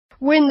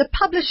when the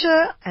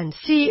publisher and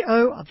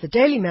CEO of the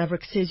Daily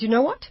Maverick says, you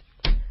know what?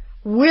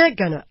 We're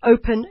going to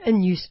open a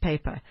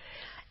newspaper.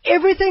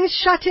 Everything's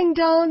shutting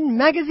down,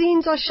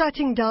 magazines are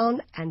shutting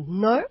down, and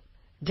no,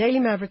 Daily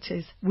Maverick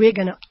says, we're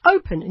going to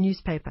open a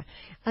newspaper.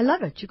 I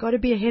love it. You've got to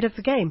be ahead of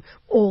the game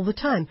all the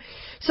time.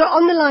 So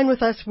on the line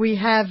with us, we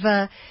have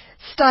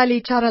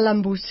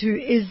Charalambous, who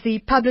is the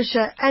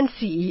publisher and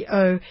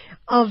CEO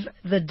of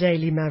the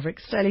Daily Maverick.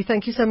 Styli,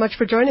 thank you so much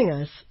for joining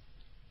us.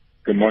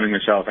 Good morning,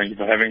 Michelle. Thank you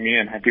for having me,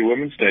 and happy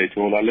Women's Day to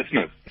all our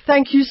listeners.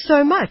 Thank you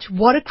so much.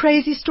 What a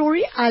crazy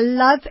story. I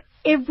love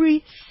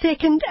every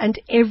second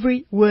and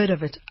every word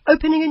of it.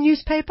 Opening a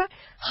newspaper,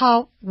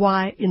 how,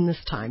 why in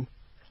this time?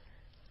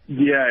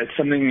 Yeah,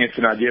 it's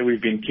an idea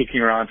we've been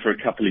kicking around for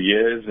a couple of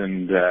years,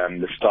 and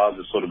the stars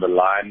have sort of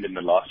aligned in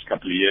the last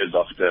couple of years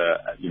after,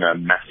 a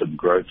massive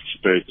growth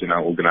spurt in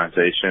our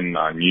organization.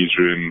 Our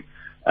newsroom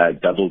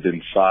doubled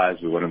in size.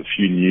 We're one of the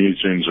few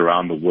newsrooms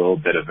around the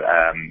world that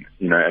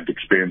have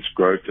experienced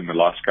growth in the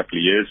last couple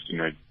of years.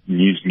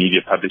 News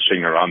media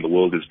publishing around the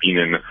world has been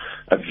in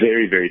a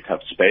very, very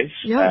tough space.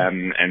 Yeah.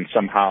 And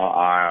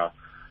somehow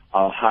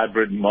our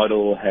hybrid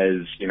model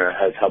has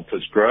helped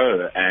us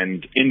grow.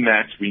 And in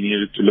that, we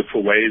needed to look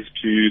for ways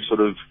to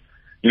sort of,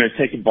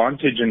 take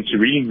advantage and to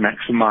really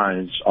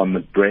maximize on the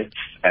breadth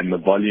and the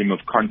volume of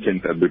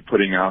content that we're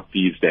putting out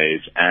these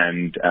days.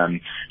 And,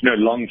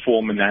 long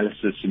form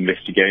analysis,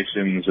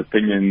 investigations,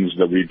 opinions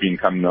that we've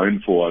become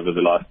known for over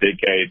the last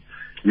decade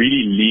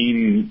really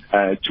lean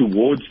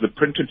towards the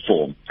printed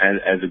form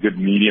as a good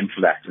medium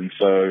for that. And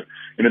so,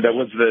 that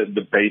was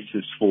the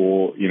basis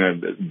for,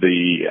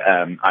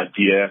 the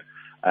idea.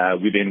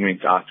 We then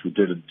went out, we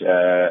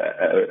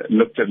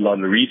looked at a lot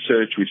of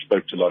research, we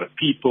spoke to a lot of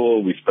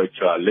people, we spoke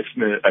to our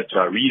to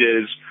our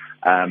readers,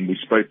 we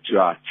spoke to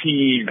our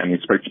team, and we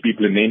spoke to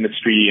people in the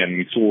industry, and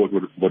we saw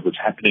what was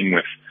happening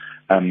with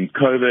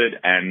COVID,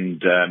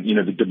 and,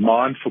 the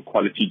demand for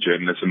quality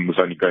journalism was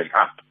only going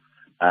up.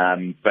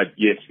 But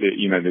yes,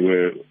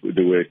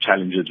 there were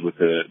challenges with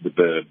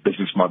the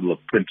business model of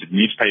printed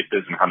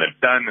newspapers and how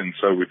they've done, and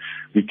so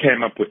we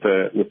came up with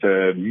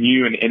a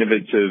new and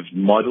innovative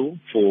model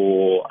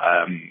for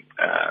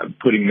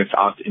putting this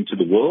out into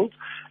the world,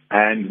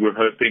 and we're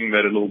hoping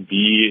that it'll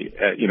be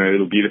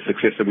the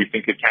success that we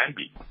think it can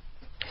be.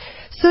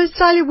 So,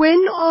 Styli,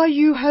 when are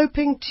you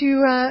hoping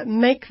to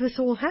make this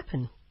all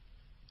happen?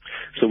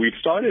 So we've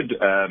started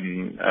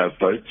a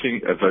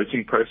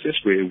voting process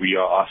where we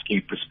are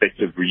asking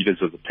prospective readers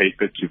of the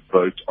paper to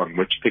vote on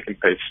which pick and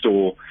pay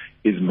store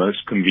is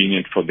most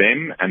convenient for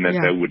them and that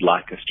they would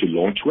like us to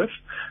launch with.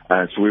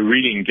 So we're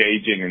really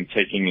engaging and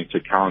taking into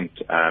account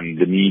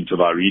the needs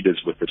of our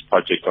readers with this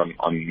project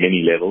on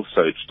many levels.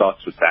 So it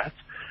starts with that.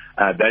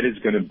 That is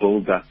going to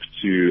build up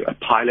to a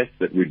pilot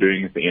that we're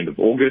doing at the end of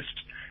August.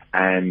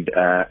 And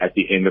at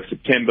the end of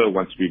September,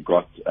 once we've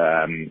got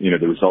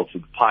the results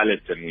of the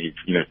pilot and we've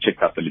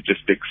checked out the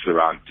logistics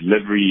around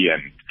delivery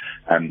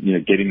and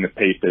getting the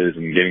papers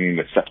and getting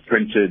the stuff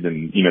printed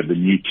and the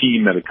new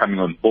team that are coming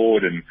on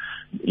board and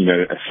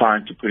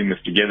assigned to putting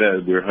this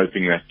together, we're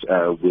hoping that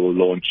we'll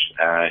launch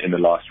in the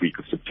last week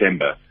of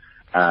September.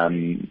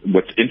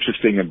 What's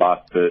interesting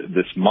about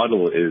this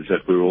model is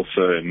that we're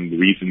also, and the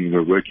reason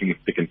we're working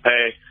with Pick and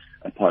Pay,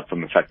 apart from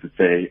the fact that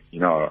they,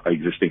 are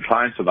existing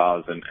clients of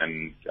ours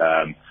and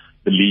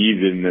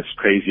believe in this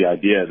crazy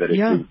idea that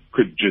it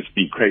could just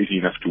be crazy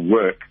enough to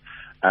work,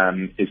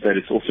 is that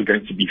it's also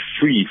going to be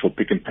free for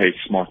Pick and Pay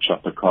Smart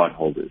Shopper card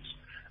holders.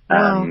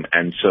 Wow.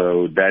 And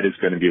so that is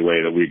going to be a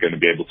way that we're going to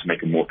be able to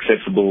make it more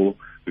accessible.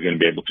 We're going to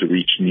be able to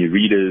reach new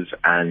readers,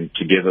 and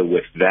together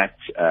with that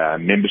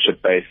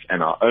membership base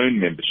and our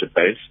own membership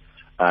base,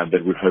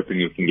 that we're hoping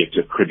we can get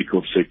to a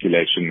critical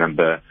circulation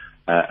number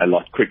a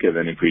lot quicker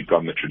than if we'd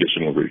gone the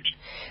traditional route.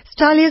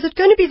 Styli, is it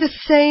going to be the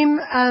same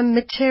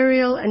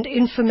material and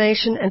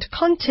information and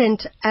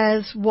content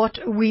as what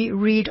we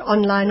read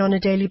online on a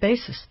daily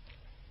basis?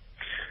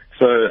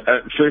 So,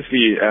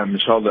 firstly,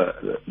 Michelle,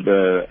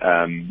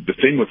 the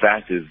thing with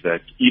that is that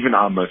even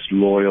our most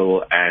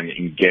loyal and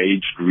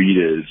engaged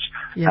readers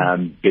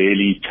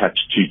barely touch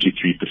 2 to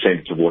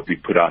 3% of what we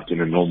put out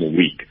in a normal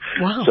week.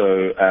 Wow.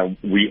 So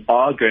we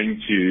are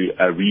going to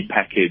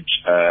repackage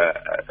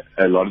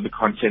a lot of the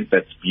content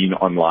that's been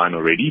online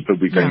already,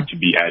 but we're going to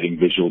be adding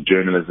visual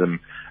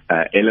journalism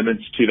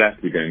elements to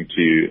that. We're going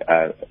to,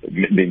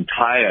 the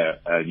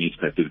entire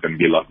newspaper is going to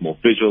be a lot more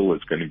visual.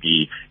 It's going to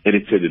be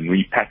edited and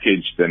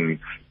repackaged and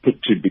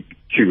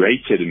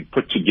curated and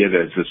put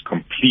together as this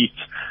complete,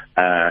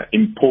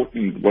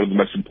 one of the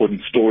most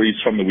important stories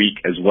from the week,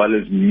 as well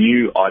as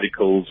new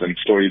articles and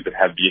stories that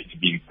have yet to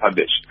be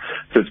published.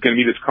 So it's going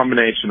to be this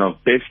combination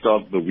of best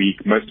of the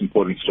week, most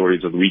important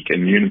stories of the week,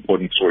 and new and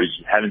important stories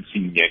you haven't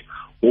seen yet,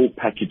 all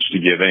packaged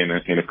together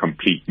in a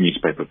complete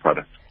newspaper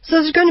product. So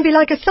it's going to be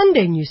like a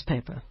Sunday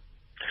newspaper?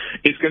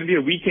 It's going to be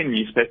a weekend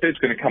newspaper. It's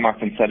going to come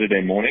out on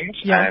Saturday mornings,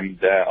 and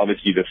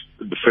obviously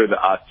the further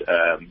out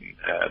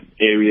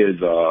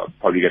areas are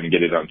probably going to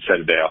get it on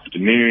Saturday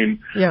afternoon.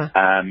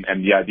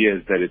 And the idea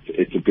is that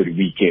it's a good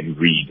weekend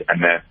read,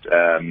 and that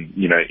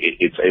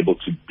it's able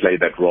to play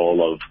that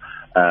role of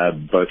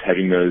both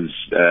having those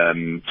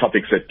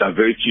topics that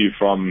divert you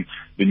from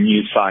the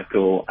news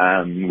cycle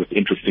with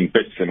interesting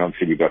bits, and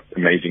obviously we've got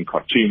amazing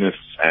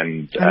cartoonists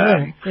and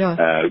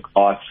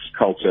arts,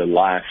 culture,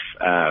 life,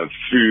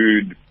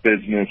 food,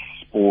 business,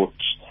 sport,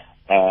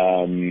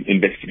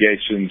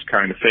 investigations,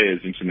 current affairs,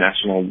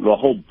 international, the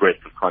whole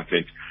breadth of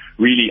content.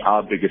 Really,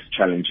 our biggest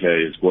challenge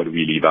here is what do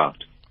we leave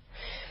out?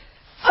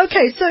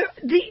 Okay, so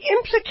the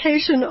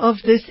implication of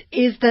this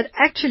is that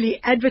actually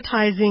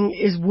advertising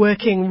is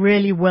working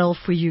really well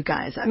for you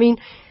guys. I mean,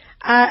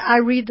 I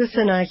read this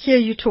and I hear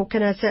you talk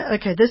and I say,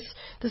 okay, this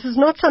is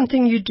not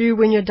something you do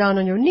when you're down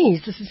on your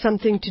knees. This is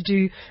something to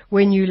do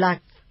when you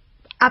like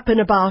up and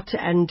about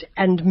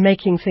and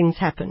making things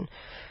happen.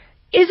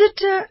 Is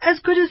it as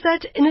good as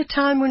that in a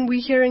time when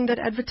we're hearing that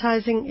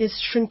advertising is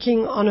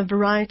shrinking on a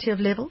variety of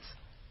levels?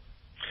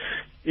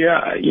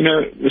 Yeah,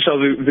 Michelle,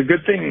 the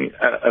good thing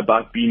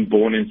about being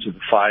born into the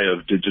fire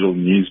of digital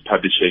news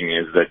publishing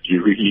is that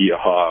you really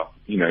are,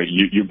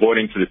 you're born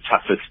into the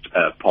toughest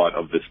part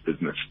of this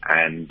business.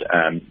 And,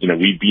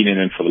 we've been in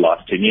it for the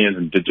last 10 years,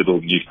 and digital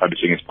news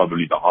publishing is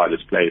probably the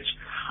hardest place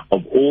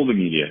of all the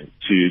media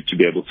to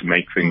be able to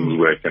make things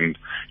work. And,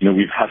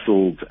 we've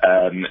hustled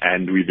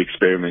and we've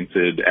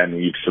experimented and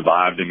we've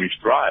survived and we've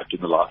thrived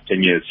in the last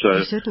 10 years.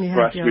 So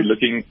for us, we're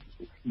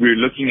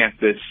looking at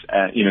this,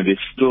 there's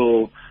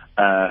still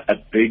a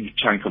big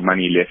chunk of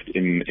money left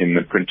in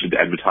the printed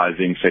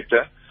advertising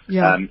sector.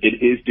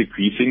 It is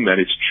decreasing, that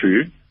is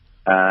true,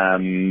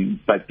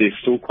 but there's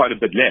still quite a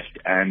bit left.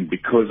 And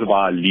because of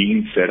our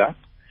lean setup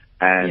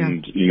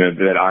and,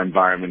 that our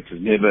environment has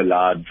never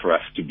allowed for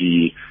us to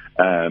be,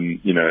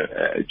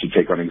 to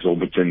take on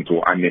exorbitant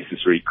or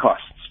unnecessary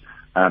costs,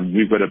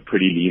 we've got a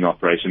pretty lean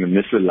operation, and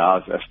this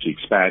allows us to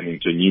expand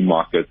into a new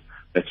market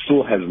that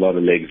still has a lot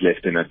of legs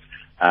left in it.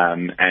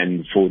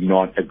 And for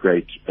not a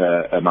great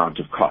amount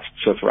of cost.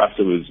 So for us,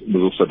 it was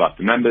also about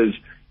the numbers.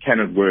 Can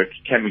it work?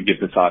 Can we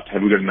get this out?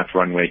 Have we got enough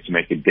runway to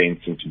make a dent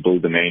and to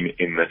build a name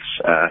in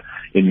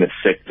this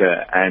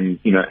sector? And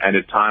at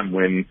a time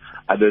when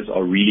others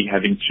are really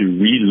having to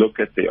relook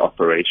at their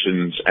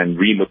operations and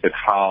relook at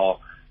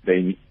how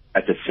they,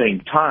 at the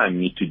same time,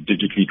 need to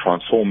digitally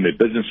transform their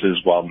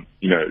businesses while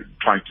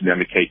trying to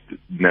navigate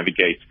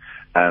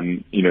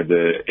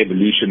the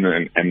evolution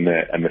and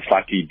the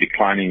slightly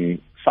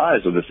declining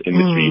size of this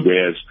industry,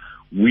 whereas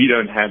we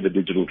don't have the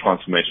digital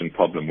transformation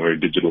problem. We're a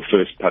digital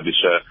first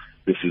publisher.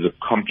 This is a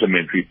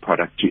complementary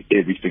product to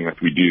everything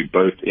that we do,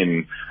 both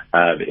in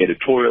the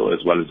editorial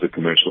as well as the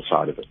commercial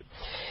side of it.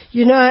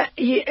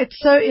 It's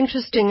so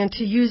interesting, and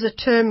to use a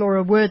term or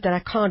a word that I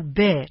can't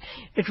bear,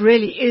 it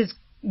really is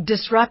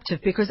disruptive,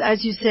 because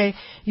as you say,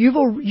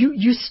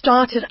 you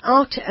started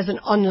out as an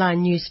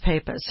online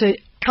newspaper. So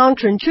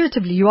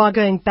counterintuitively, you are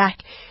going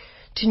back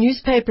to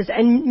newspapers.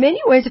 And in many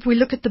ways, if we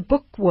look at the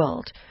book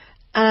world,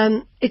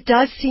 it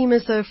does seem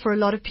as though for a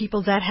lot of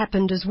people that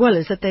happened as well,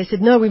 is that they said,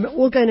 no, we're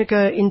all going to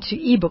go into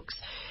ebooks,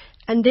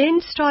 and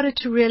then started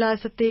to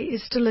realize that there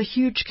is still a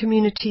huge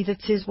community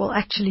that says, well,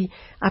 actually,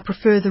 I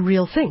prefer the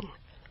real thing.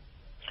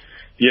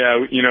 Yeah,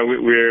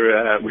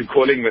 we're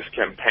calling this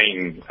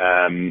campaign,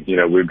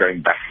 we're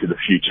going back to the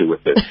future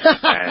with it.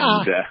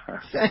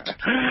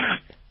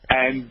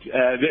 And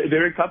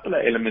there are a couple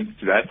of elements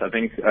to that. I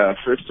think,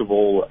 first of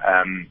all,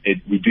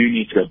 we do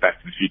need to go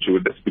back to the future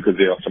with this, because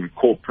there are some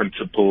core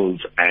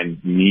principles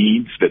and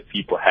needs that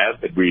people have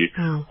that we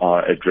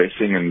are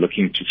addressing and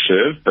looking to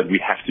serve, but we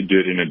have to do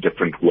it in a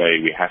different way.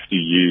 We have to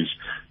use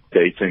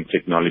data and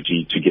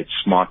technology to get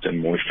smarter and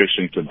more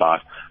efficient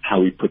about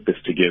how we put this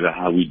together,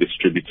 how we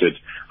distribute it,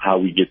 how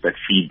we get that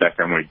feedback,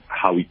 and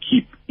how we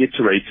keep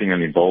iterating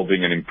and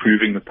evolving and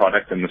improving the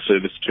product and the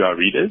service to our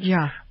readers.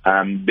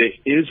 There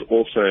is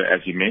also, as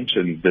you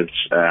mentioned, this,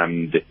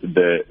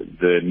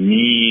 the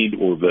need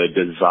or the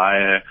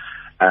desire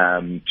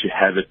to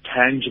have a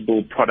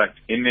tangible product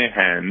in their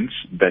hands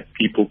that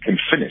people can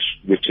finish,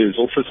 which is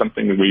also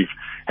something that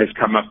has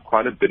come up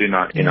quite a bit in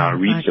our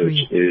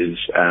research. Is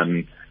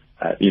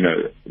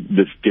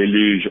this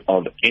deluge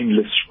of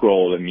endless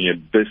scroll and the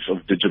abyss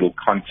of digital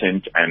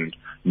content, and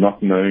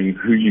not knowing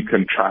who you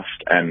can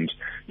trust, and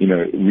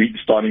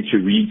starting to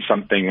read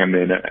something and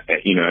then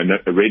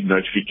a red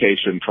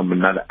notification from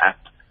another app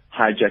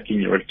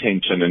hijacking your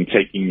attention and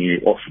taking you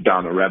off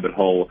down a rabbit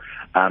hole.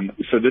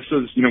 So this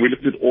is, we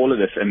looked at all of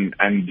this and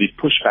the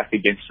pushback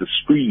against the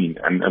screen,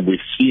 and we're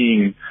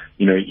seeing,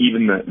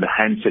 even the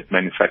handset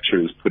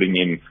manufacturers putting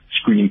in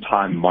screen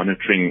time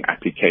monitoring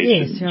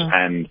applications,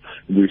 and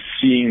we're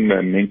seeing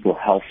the mental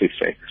health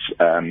effects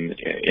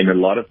in a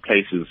lot of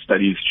places,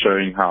 studies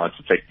showing how it's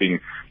affecting,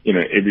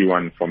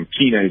 everyone from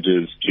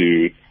teenagers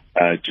to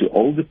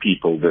older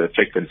people, the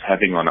effect that it's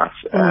having on us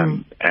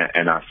and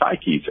our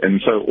psyches.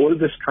 And so all of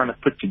this kind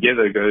of put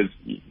together goes,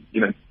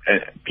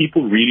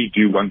 people really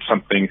do want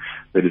something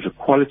that is a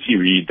quality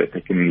read that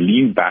they can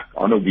lean back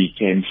on a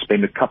weekend,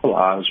 spend a couple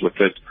hours with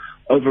it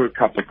over a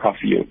cup of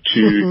coffee or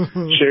two,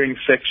 sharing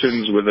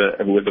sections with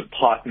a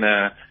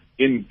partner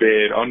in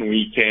bed on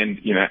weekend,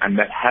 and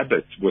that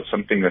habit was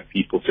something that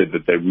people said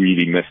that they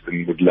really missed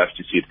and would love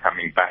to see it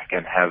coming back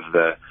and have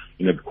the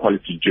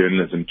quality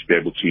journalism to be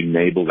able to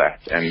enable that.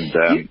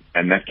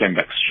 And that came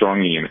back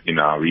strongly in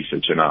our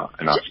research and our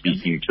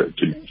speaking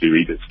to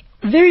readers.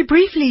 Very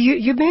briefly,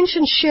 you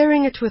mentioned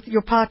sharing it with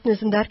your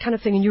partners and that kind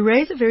of thing, and you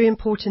raise a very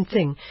important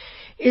thing,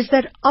 is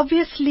that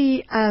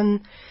obviously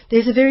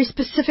there's a very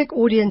specific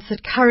audience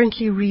that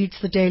currently reads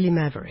the Daily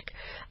Maverick.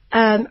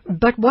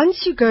 But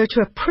once you go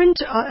to a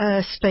print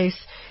space,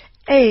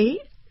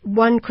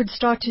 one could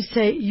start to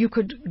say you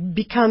could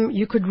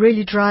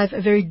really drive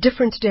a very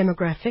different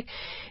demographic.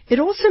 It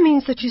also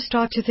means that you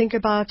start to think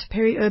about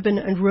peri-urban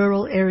and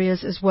rural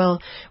areas as well,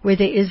 where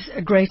there is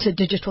a greater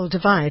digital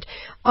divide.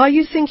 Are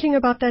you thinking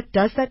about that?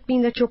 Does that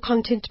mean that your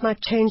content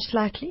might change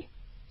slightly?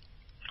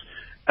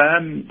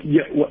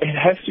 It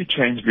has to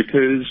change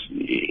because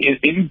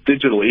in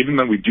digital, even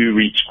though we do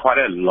reach quite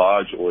a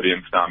large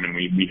audience now,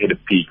 we hit a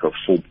peak of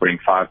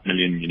 4.5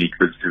 million unique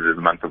visitors in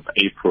the month of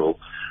April,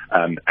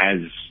 as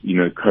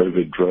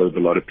COVID drove a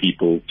lot of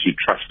people to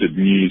trusted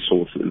news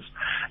sources,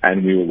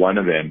 and we were one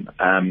of them.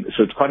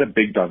 So it's quite a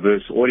big,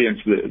 diverse audience.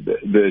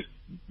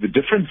 The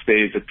difference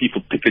there is that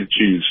people pick and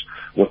choose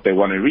what they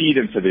want to read,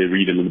 and so they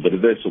read a little bit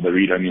of this, or they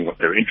read only what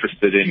they're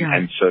interested in,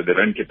 and so they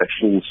don't get that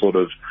full sort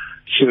of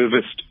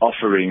serviced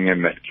offering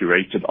and that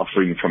curated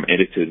offering from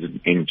editors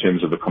in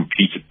terms of a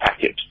completed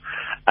package.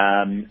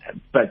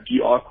 But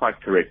you are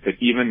quite correct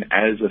that even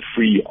as a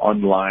free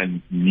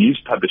online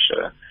news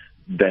publisher,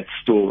 that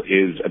still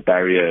is a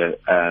barrier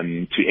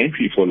to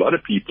entry for a lot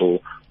of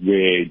people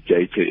where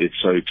data is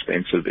so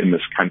expensive in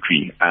this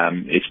country,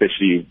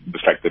 especially the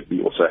fact that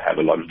we also have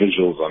a lot of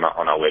visuals on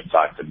our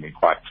website, and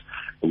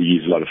we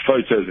use a lot of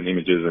photos and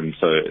images, and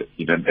so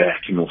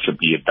that can also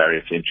be a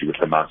barrier to entry with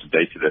the amount of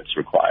data that's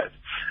required.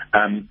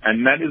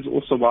 And that is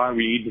also why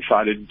we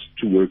decided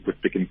to work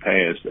with Pick n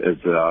Pay as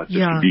our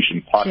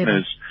distribution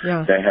partners.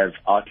 They have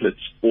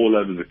outlets all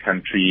over the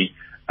country.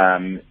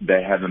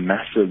 They have a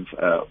massive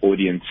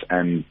audience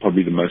and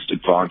probably the most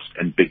advanced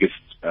and biggest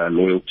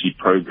loyalty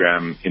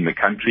program in the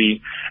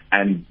country.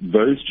 And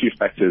those two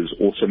factors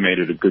also made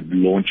it a good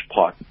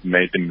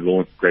made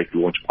them great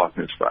launch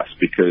partners for us,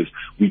 because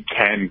we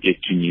can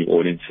get to new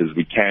audiences,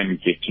 we can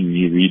get to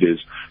new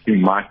readers who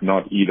might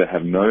not either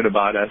have known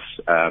about us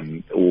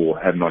or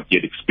have not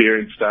yet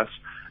experienced us.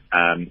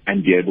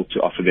 And be able to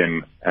offer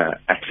them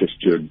access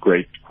to a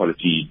great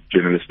quality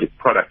journalistic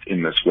product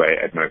in this way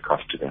at no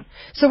cost to them.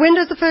 So when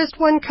does the first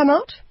one come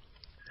out?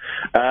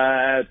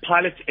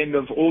 Pilot end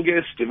of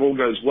August, if all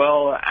goes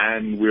well,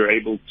 and we're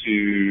able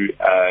to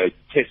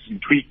test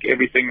and tweak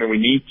everything that we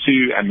need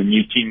to, and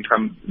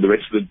the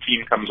rest of the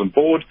team comes on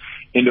board.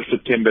 End of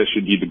September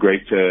should be the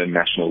greater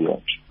national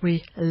launch.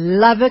 We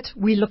love it.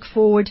 We look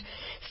forward.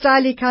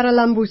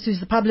 Charalambous, who's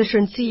the publisher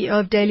and CEO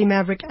of Daily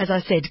Maverick, as I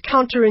said,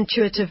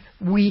 counterintuitive.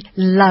 We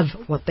love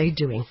what they're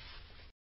doing.